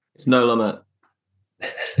press? It's no limit.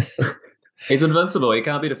 He's invincible. He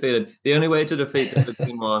can't be defeated. The only way to defeat David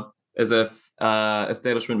Seymour is if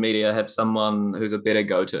establishment media have someone who's a better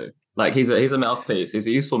go-to. Like he's a mouthpiece. He's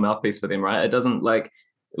a useful mouthpiece for them, right? It doesn't like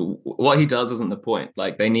what he does isn't the point.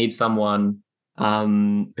 Like they need someone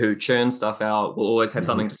who churns stuff out, will always have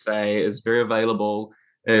something to say, is very available,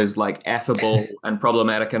 is like affable and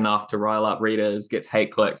problematic enough to rile up readers, gets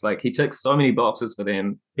hate clicks. Like he ticks so many boxes for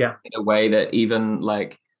them in a way that even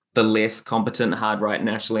like the less competent hard right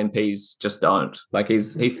national MPs just don't. Like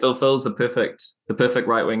he fulfills the perfect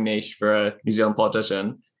right-wing niche for a New Zealand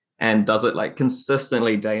politician and does it like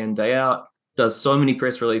consistently day in, day out, does so many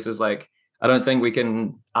press releases. Like I don't think we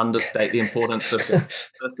can understate the importance of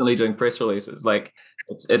constantly doing press releases. Like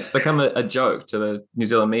it's become a joke to the New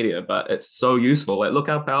Zealand media, but it's so useful. Like look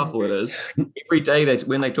how powerful it is. Every day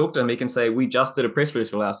when they talk to him, he can say, "We just did a press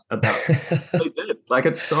release about they did." Like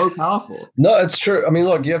it's so powerful. No, it's true. I mean,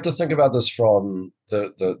 look, you have to think about this from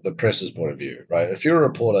the press's point of view, right? If you're a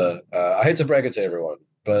reporter, I hate to break it to everyone,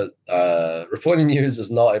 but reporting news is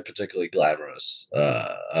not a particularly glamorous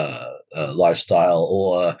lifestyle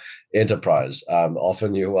or enterprise.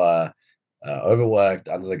 Often you are overworked,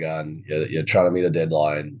 under the gun. You're trying to meet a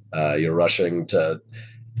deadline. You're rushing to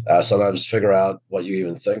sometimes figure out what you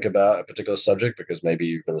even think about a particular subject because maybe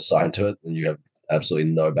you've been assigned to it and you have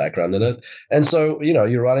absolutely no background in it. And so,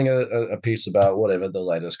 you're writing a piece about whatever the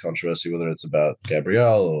latest controversy, whether it's about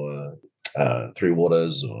Gabrielle or Three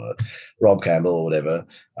Waters or Rob Campbell or whatever.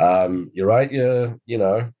 You're right. You're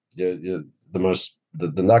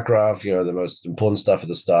the nut graph, the most important stuff at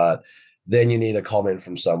the start. Then you need a comment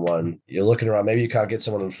from someone. You're looking around. Maybe you can't get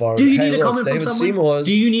someone on the phone. Do you need a comment from someone?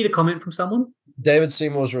 Do you need a comment from someone? David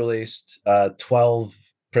Seymour's released 12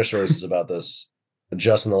 press releases about this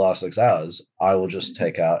just in the last 6 hours. I will just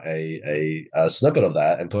take out a snippet of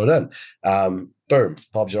that and put it in. Boom,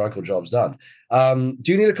 Bob's your uncle, job's done.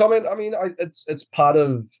 Do you need a comment? I mean, it's part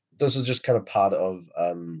of this is just kind of part of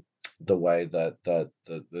the way that the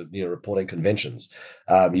reporting conventions.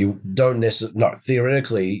 You don't necessarily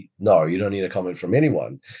theoretically you don't need a comment from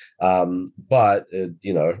anyone. But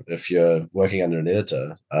if you're working under an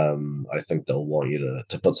editor, I think they'll want you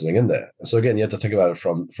to put something in there. And so again, you have to think about it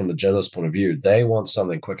from the journalist point of view. They want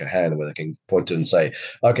something quick at hand where they can point to and say,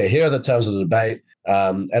 okay, here are the terms of the debate.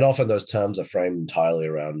 And often those terms are framed entirely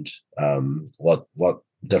around what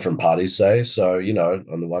different parties say. So,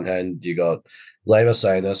 on the one hand, you got Labour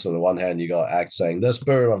saying this, on the one hand, you got ACT saying this.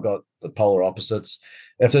 Boom, I've got the polar opposites.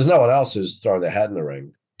 If there's no one else who's throwing their hat in the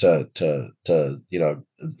ring to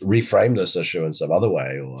reframe this issue in some other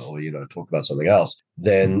way or talk about something else,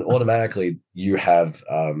 then automatically you have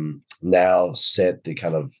now set the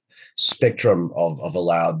kind of spectrum of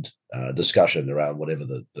allowed discussion around whatever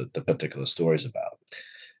the particular story is about.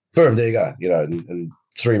 Boom, there you go. In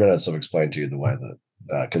 3 minutes I've explained to you the way that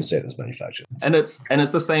consent is manufactured. And it's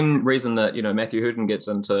the same reason that Matthew Hooton gets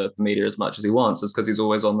into the media as much as he wants, is because he's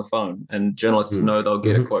always on the phone and journalists know they'll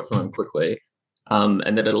get a quote from him quickly,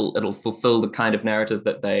 and that it'll fulfill the kind of narrative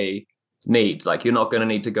that they need. Like you're not going to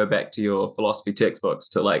need to go back to your philosophy textbooks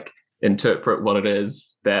to like interpret what it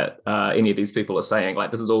is that any of these people are saying.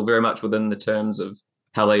 Like, this is all very much within the terms of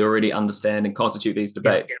how they already understand and constitute these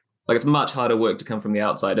debates. Like, it's much harder work to come from the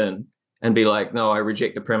outside in and be like, no, I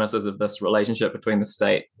reject the premises of this relationship between the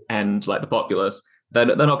state and like the populace. They're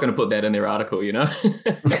not going to put that in their article, you know?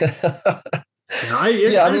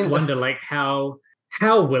 I just wonder like how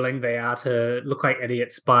willing they are to look like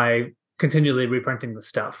idiots by continually reprinting the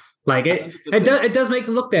stuff. Like it does make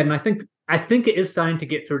them look bad, and I think it is starting to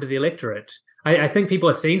get through to the electorate. I think people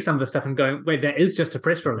are seeing some of the stuff and going, wait, that is just a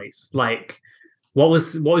press release. Like, what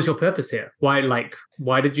was your purpose here? Why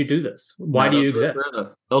did you do this? Why do you exist?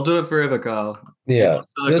 They'll do it forever, Carl. Yeah,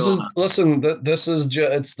 it's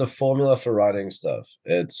the formula for writing stuff.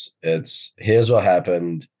 It's here's what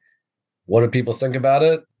happened. What do people think about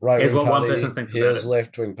it? Right. Here's what one person thinks about it. Here's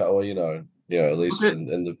left-wing, or at least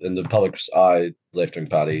in the public's eye, left-wing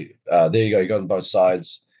party. There you go. You got on both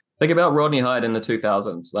sides. Think about Rodney Hyde in the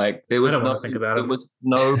 2000s. Like, there was no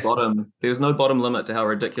bottom limit to how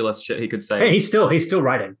ridiculous shit he could say. Hey, he's still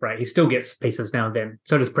writing, right? He still gets pieces now and then.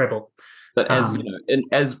 So does Preble. But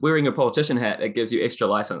as wearing a politician hat, it gives you extra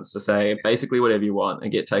license to say basically whatever you want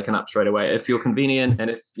and get taken up straight away. If you're convenient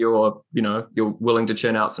and if you're willing to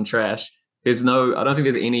churn out some trash, I don't think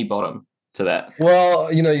there's any bottom to that.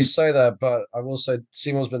 Well, you say that, but I will say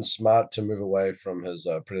Seymour's been smart to move away from his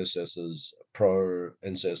predecessor's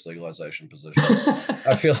pro-incest legalization position.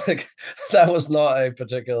 I feel like that was not a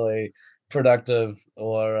particularly productive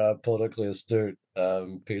or politically astute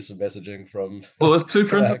piece of messaging from. Well, it was too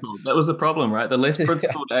principled. That was the problem, right? The less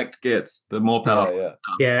principled act gets, the more powerful.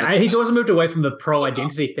 Yeah. He's also moved away from the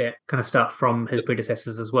pro-identity theft kind of stuff from his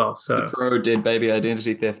predecessors as well. So the pro-dead baby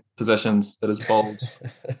identity theft positions that is bold.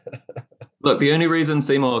 Look, the only reason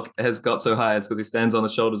Seymour has got so high is because he stands on the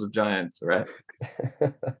shoulders of giants, right?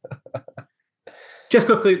 Just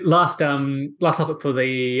quickly, last topic for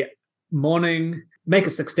the morning. Make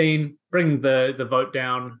it 16. Bring the vote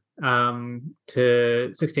down to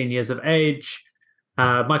 16 years of age.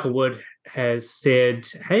 Michael Wood has said,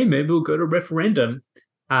 hey, maybe we'll go to referendum.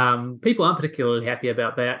 People aren't particularly happy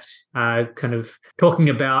about that. Kind of talking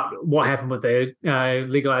about what happened with the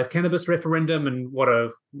legalized cannabis referendum and what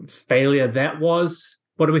a failure that was.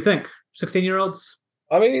 What do we think? 16-year-olds?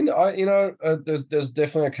 I mean, there's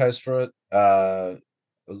definitely a case for it.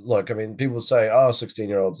 Look, I mean, people say,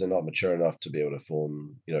 16-year-olds, they're not mature enough to be able to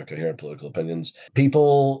form, coherent political opinions.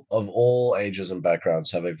 People of all ages and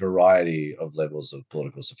backgrounds have a variety of levels of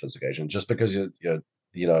political sophistication. Just because you're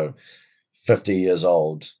 50 years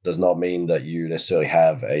old does not mean that you necessarily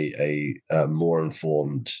have a more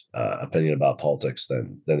informed opinion about politics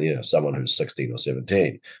than someone who's 16 or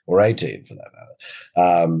 17 or 18 for that matter.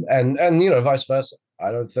 And vice versa.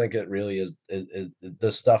 I don't think it really is.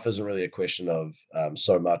 This stuff isn't really a question of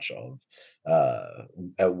so much of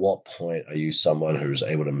at what point are you someone who's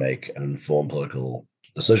able to make an informed political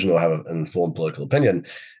decision or have an informed political opinion.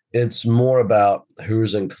 It's more about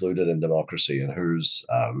who's included in democracy and whose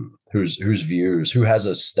views, who has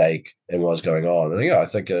a stake in what's going on. And I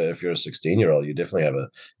think if you're a 16-year-old, you definitely have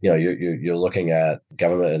you're looking at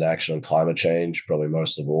government inaction on climate change, probably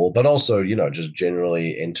most of all, but also just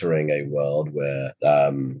generally entering a world where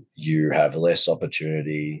you have less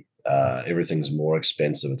opportunity. Everything's more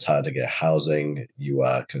expensive. It's hard to get housing. You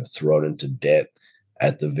are kind of thrown into debt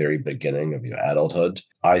at the very beginning of your adulthood.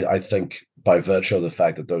 I think by virtue of the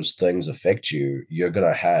fact that those things affect you, you're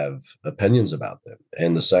going to have opinions about them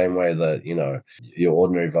in the same way that, your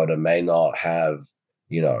ordinary voter may not have,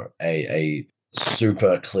 a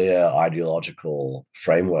super clear ideological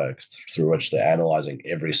framework through which they're analyzing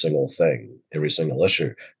every single thing, every single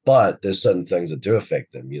issue. But there's certain things that do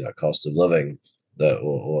affect them, cost of living, the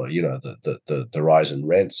rise in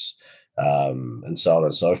rents, and so on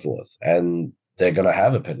and so forth. And they're going to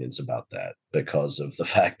have opinions about that because of the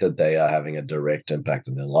fact that they are having a direct impact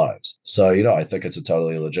in their lives. So, I think it's a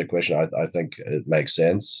totally legit question. I think it makes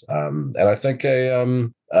sense. And I think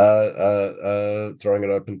throwing it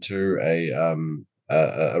open to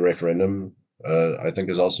a referendum, I think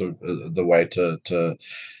is also the way to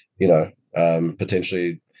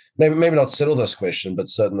potentially maybe not settle this question, but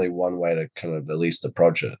certainly one way to kind of at least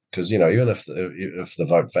approach it. Because even if the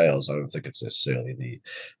vote fails, I don't think it's necessarily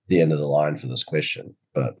the end of the line for this question.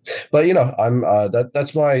 But I'm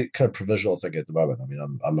that's my kind of provisional thing at the moment. I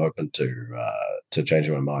mean, I'm open to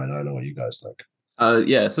changing my mind. I don't know what you guys think.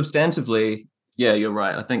 Substantively, you're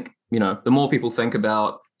right. I think the more people think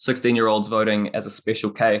about 16-year-olds voting as a special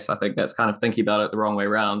case, I think that's kind of thinking about it the wrong way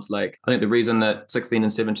around. Like, I think the reason that 16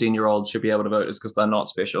 and 17-year-olds should be able to vote is because they're not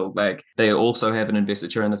special. Like, they also have an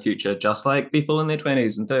investiture in the future, just like people in their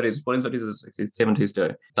 20s and 30s, 40s, 50s, 60s, 70s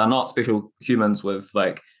do. They're not special humans with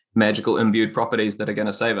like magical imbued properties that are going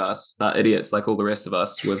to save us. They're idiots like all the rest of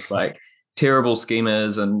us with like terrible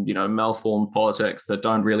schemas and, you know, malformed politics that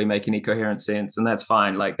don't really make any coherent sense. And that's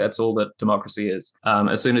fine. Like that's all that democracy is.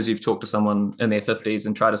 As soon as you've talked to someone in their 50s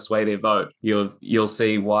and try to sway their vote, you'll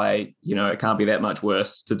see why, you know, it can't be that much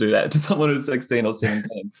worse to do that to someone who's 16 or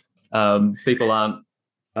 17. People aren't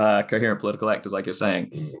coherent political actors, like you're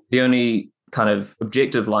saying. The only kind of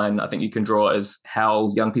objective line I think you can draw is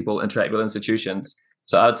how young people interact with institutions.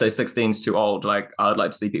 So I would say 16 is too old. Like I would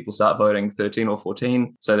like to see people start voting 13 or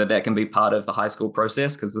 14 so that can be part of the high school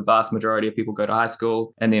process, because the vast majority of people go to high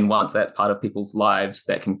school. And then once that's part of people's lives,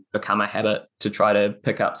 that can become a habit to try to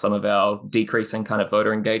pick up some of our decreasing kind of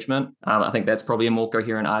voter engagement. I think that's probably a more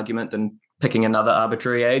coherent argument than picking another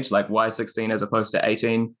arbitrary age, like why 16 as opposed to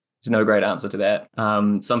 18? There's no great answer to that.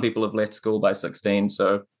 Some people have left school by 16.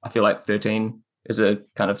 So I feel like 13 is a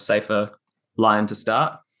kind of safer line to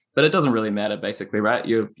start. But it doesn't really matter, basically, right?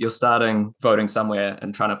 You're starting voting somewhere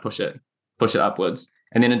and trying to push it upwards.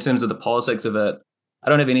 And then in terms of the politics of it, I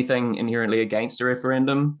don't have anything inherently against a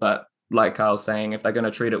referendum, but like Kyle's saying, if they're going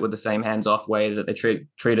to treat it with the same hands-off way that they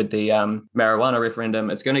treated the marijuana referendum,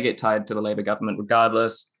 it's going to get tied to the Labour government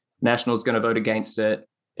regardless. National's going to vote against it.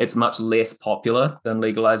 It's much less popular than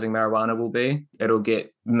legalizing marijuana will be. It'll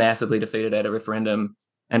get massively defeated at a referendum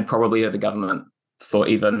and probably hurt the government for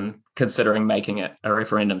even considering making it a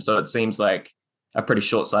referendum. So it seems like a pretty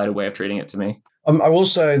short-sighted way of treating it to me. I will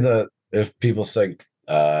say that if people think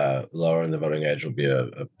lowering the voting age will be a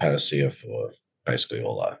panacea for basically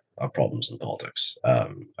all our problems in politics,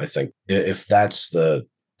 I think if that's the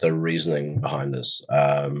reasoning behind this,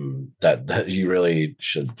 that you really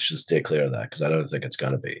should steer clear of that, because I don't think it's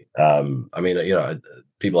going to be. I mean, you know,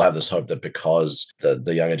 people have this hope that because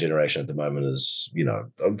the younger generation at the moment is, you know,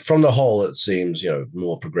 from the whole, it seems, you know,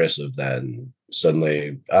 more progressive than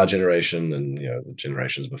suddenly our generation and, you know, the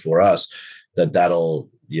generations before us, that'll,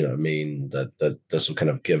 you know, mean that this will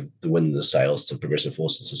kind of give the wind in the sails to progressive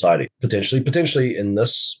forces in society. Potentially in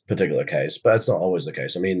this particular case, but it's not always the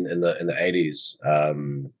case. I mean, in the 80s,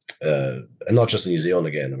 and not just in New Zealand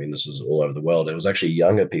again, I mean, this is all over the world. It was actually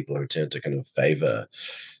younger people who tend to kind of favor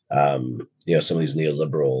you know, some of these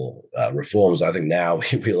neoliberal reforms. I think now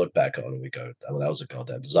we look back on and we go, well, that was a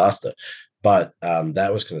goddamn disaster. But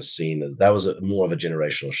that was kind of seen as, that was more of a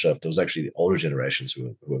generational shift. It was actually the older generations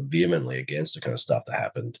who were vehemently against the kind of stuff that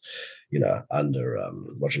happened, you know, under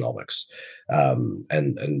Reaganomics,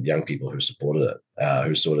 and young people who supported it,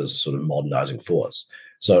 who saw it as a sort of modernizing force.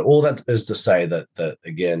 So all that is to say that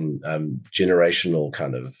again, generational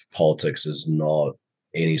kind of politics is not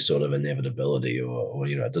any sort of inevitability, or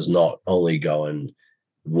you know, it does not only go in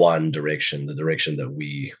one direction, the direction that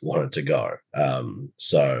we want it to go.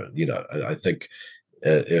 So, you know, I think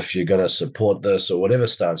if you're going to support this or whatever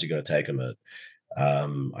stance you're going to take on it,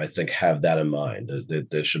 I think have that in mind.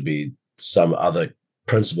 There should be some other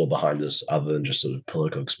principle behind this other than just sort of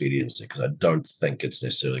political expediency, because I don't think it's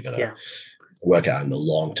necessarily going to work out in the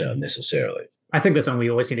long term necessarily. I think that's something we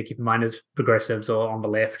always need to keep in mind as progressives or on the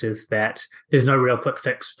left, is that there's no real quick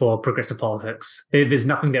fix for progressive politics. There's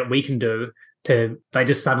nothing that we can do to they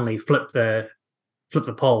just suddenly flip the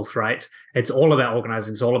polls, right? It's all about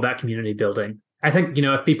organizing. It's all about community building. I think, you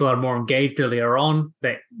know, if people are more engaged earlier on,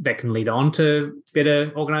 that can lead on to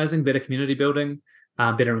better organizing, better community building,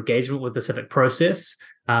 better engagement with the civic process.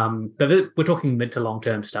 But we're talking mid to long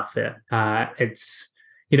term stuff there. It's,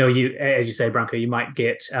 you know, you, as you say, Branko, you might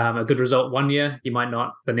get a good result one year, you might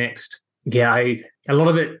not the next. Yeah, a lot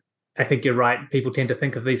of it, I think you're right. People tend to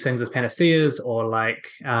think of these things as panaceas or like,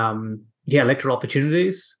 electoral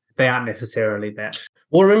opportunities. They aren't necessarily that.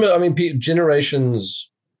 Well, remember, I mean, generations,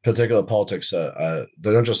 particular politics, they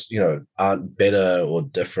don't just, you know, aren't better or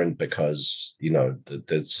different because, you know,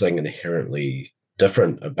 there's something inherently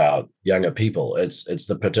different about younger people. It's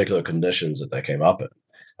the particular conditions that they came up in.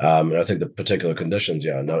 And I think the particular conditions,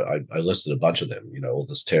 yeah, I listed a bunch of them, you know, all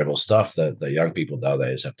this terrible stuff that the young people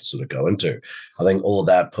nowadays have to sort of go into. I think all of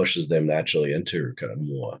that pushes them naturally into kind of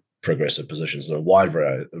more progressive positions in a wide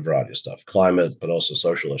variety of stuff, climate, but also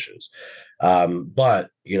social issues. But,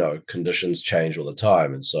 you know, conditions change all the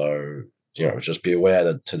time. And so, you know, just be aware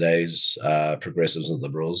that today's progressives and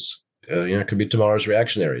liberals, you know, could be tomorrow's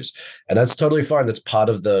reactionaries. And that's totally fine. That's part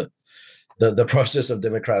of the process of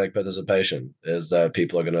democratic participation, is that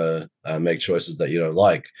people are going to make choices that you don't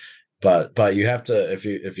like. But you have to, if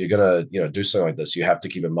you're gonna, you know, do something like this, you have to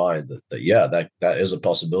keep in mind that is a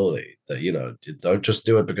possibility. That, you know, you don't just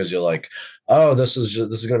do it because you're like, oh, this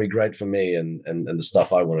is gonna be great for me and the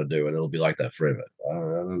stuff I want to do, and it'll be like that forever. I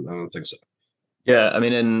don't think so. Yeah, I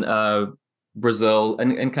mean, in Brazil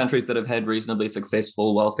and in countries that have had reasonably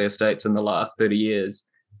successful welfare states in the last 30 years,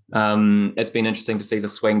 It's been interesting to see the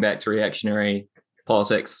swing back to reactionary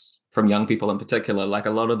politics from young people in particular. Like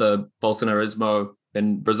a lot of the Bolsonarismo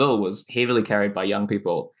in Brazil was heavily carried by young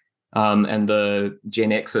people. And the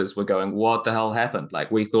Gen Xers were going, what the hell happened?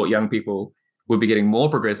 Like, we thought young people would be getting more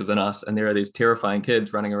progressive than us. And there are these terrifying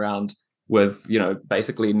kids running around with,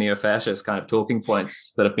 basically neo-fascist kind of talking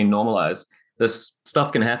points that have been normalized. This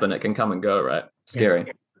stuff can happen. It can come and go, right? Scary.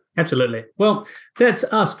 Yeah, absolutely. Well, that's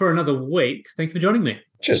us for another week. Thank you for joining me.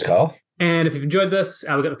 Cheers, Carl. And if you've enjoyed this,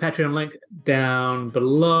 we've got the Patreon link down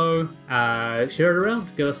below. Share it around.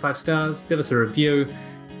 Give us 5 stars. Give us a review.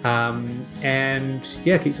 And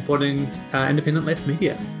yeah, keep supporting independent left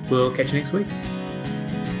media. We'll catch you next week.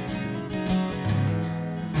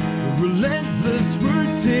 Relentless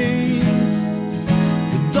routines,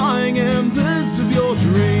 the dying embers of your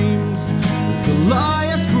dreams. Is the lie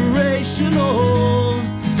aspirational?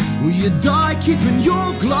 Will you die keeping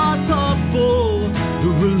your glass half full? The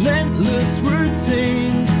relentless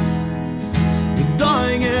routines, the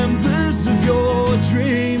dying embers of your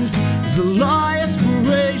dreams. Is the lie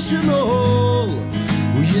aspirational?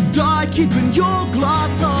 Will you die keeping your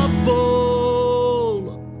glass half full?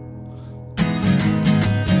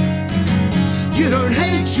 You don't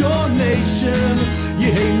hate your nation,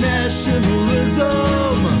 you hate nationalism.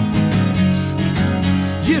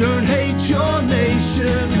 You don't hate your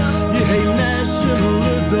nation, you hate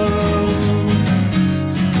nationalism.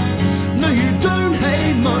 No, you don't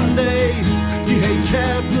hate Mondays, you hate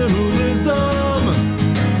capitalism.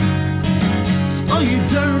 Oh, you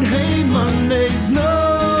don't hate Mondays, no.